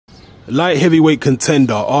light heavyweight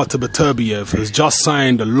contender Artur Beterbiev has just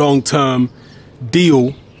signed a long-term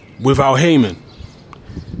deal with Haymon.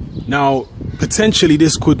 Now, potentially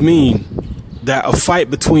this could mean that a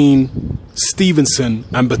fight between Stevenson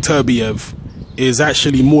and Beterbiev is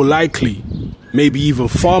actually more likely, maybe even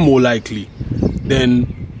far more likely,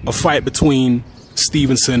 than a fight between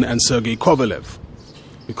Stevenson and Sergey Kovalev.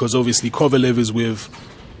 Because obviously Kovalev is with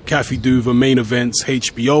Cafe Duva Main Events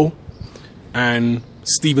HBO, and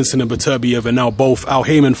Stevenson and Beterbiev are now both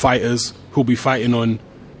Haymon fighters who'll be fighting on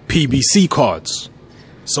PBC cards.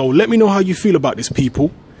 So let me know how you feel about this,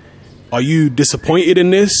 people. Are you disappointed in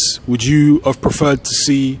this? Would you have preferred to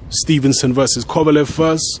see Stevenson versus Kovalev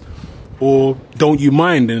first? Or don't you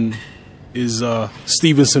mind, and is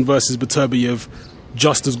Stevenson versus Beterbiev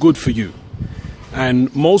just as good for you?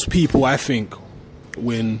 And most people, I think,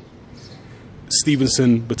 when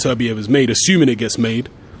Stevenson Beterbiev is made, assuming it gets made,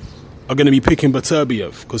 are going to be picking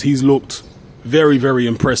Beterbiev because he's looked very, very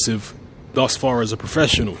impressive thus far as a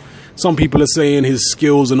professional. Some people are saying his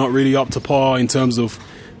skills are not really up to par in terms of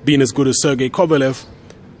being as good as Sergey Kovalev.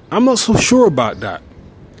 I'm not so sure about that.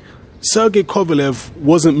 Sergey Kovalev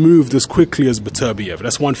wasn't moved as quickly as Beterbiev.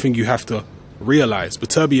 That's one thing you have to realize.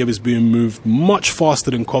 Beterbiev is being moved much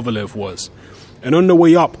faster than Kovalev was. And on the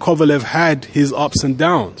way up, Kovalev had his ups and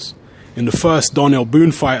downs. In the first Donnell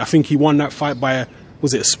Boone fight, I think he won that fight by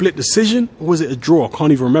was it a split decision or was it a draw? I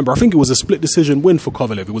can't even remember. I think it was a split decision win for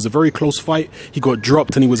Kovalev. It was a very close fight. He got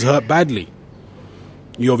dropped and he was hurt badly.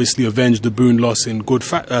 He obviously avenged the Boone loss in good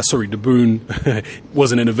the Boone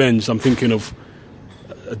wasn't an avenged. I'm thinking of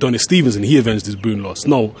Adonis Stevenson. He avenged his Boone loss.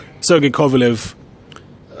 No, Sergey Kovalev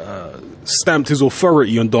stamped his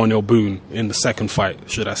authority on Donnell Boone in the second fight,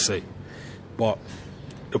 should I say. But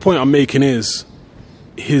the point I'm making is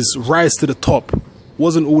his rise to the top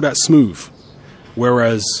wasn't all that smooth.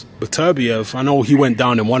 Whereas Beterbiev, I know he went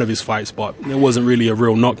down in one of his fights, but it wasn't really a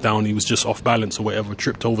real knockdown. He was just off balance or whatever,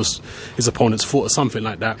 tripped over his opponent's foot or something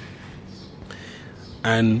like that.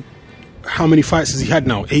 And how many fights has he had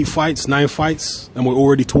now? 8 fights, 9 fights? And we're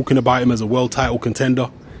already talking about him as a world title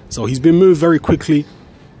contender. So he's been moved very quickly.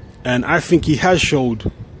 And I think he has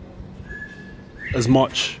showed as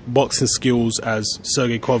much boxing skills as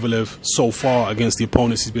Sergey Kovalev so far against the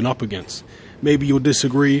opponents he's been up against. Maybe you'll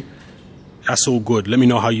disagree. That's all good. Let me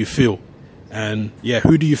know how you feel. And yeah,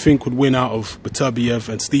 who do you think would win out of Beterbiev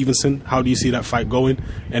and Stevenson? How do you see that fight going?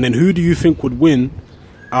 And then who do you think would win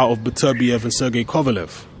out of Beterbiev and Sergey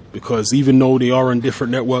Kovalev? Because even though they are on different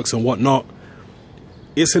networks and whatnot,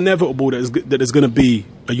 it's inevitable that there's going to be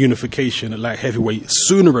a unification at light heavyweight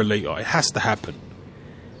sooner or later. It has to happen.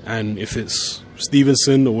 And if it's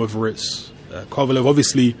Stevenson or whether it's Kovalev,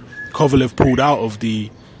 obviously Kovalev pulled out of the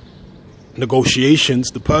negotiations,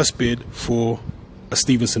 the purse bid for a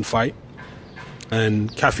Stevenson fight,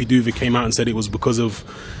 and Cafe Duva came out and said it was because of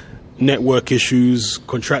network issues,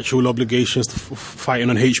 contractual obligations to fighting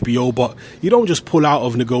on HBO. But you don't just pull out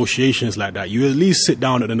of negotiations like that. You at least sit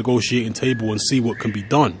down at the negotiating table and see what can be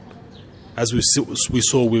done. As we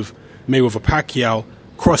saw with Mayweather Pacquiao,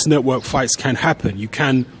 cross-network fights can happen. You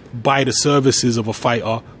can buy the services of a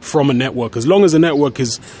fighter from a network. As long as the network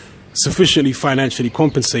is sufficiently financially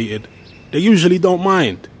compensated, they usually don't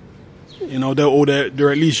mind. You know,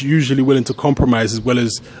 they're at least usually willing to compromise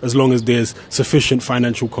as long as there's sufficient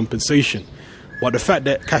financial compensation. But the fact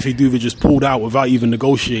that Cafe Duva just pulled out without even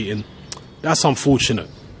negotiating, that's unfortunate.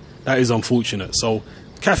 That is unfortunate. So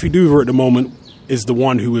Cafe Duva at the moment is the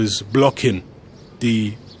one who is blocking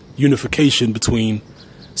the unification between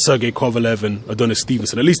Sergey Kovalev and Adonis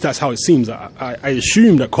Stevenson. At least that's how it seems. I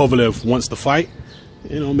assume that Kovalev wants to fight.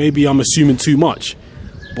 You know, maybe I'm assuming too much.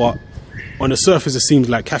 But on the surface, it seems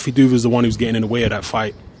like Cafe Duva is the one who's getting in the way of that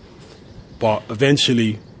fight. But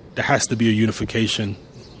eventually, there has to be a unification,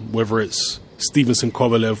 whether it's Stevenson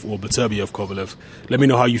Kovalev or Beterbiev Kovalev. Let me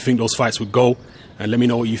know how you think those fights would go, and let me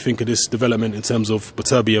know what you think of this development in terms of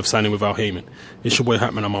Beterbiev signing with Haymon. It's your boy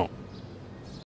Haymon, I'm out.